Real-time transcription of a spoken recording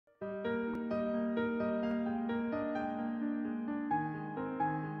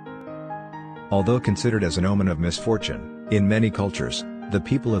Although considered as an omen of misfortune, in many cultures, the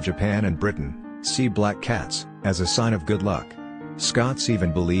people of Japan and Britain see black cats as a sign of good luck. Scots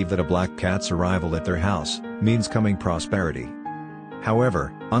even believe that a black cat's arrival at their house means coming prosperity.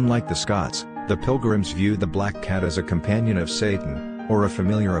 However, unlike the Scots, the Pilgrims viewed the black cat as a companion of Satan, or a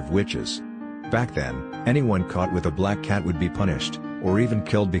familiar of witches. Back then, anyone caught with a black cat would be punished, or even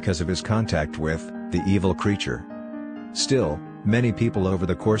killed because of his contact with the evil creature. Still, many people over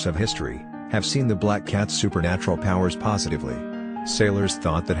the course of history have seen the black cat's supernatural powers positively. Sailors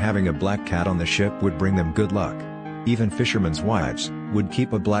thought that having a black cat on the ship would bring them good luck. Even fishermen's wives would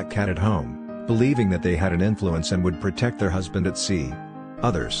keep a black cat at home, believing that they had an influence and would protect their husband at sea.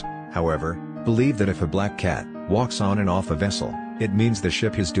 Others, however, believe that if a black cat walks on and off a vessel, it means the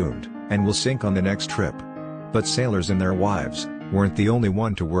ship is doomed and will sink on the next trip. But sailors and their wives weren't the only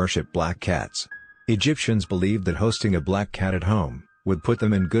one to worship black cats. Egyptians believed that hosting a black cat at home would put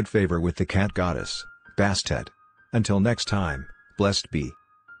them in good favor with the cat goddess, Bastet. Until next time, blessed be.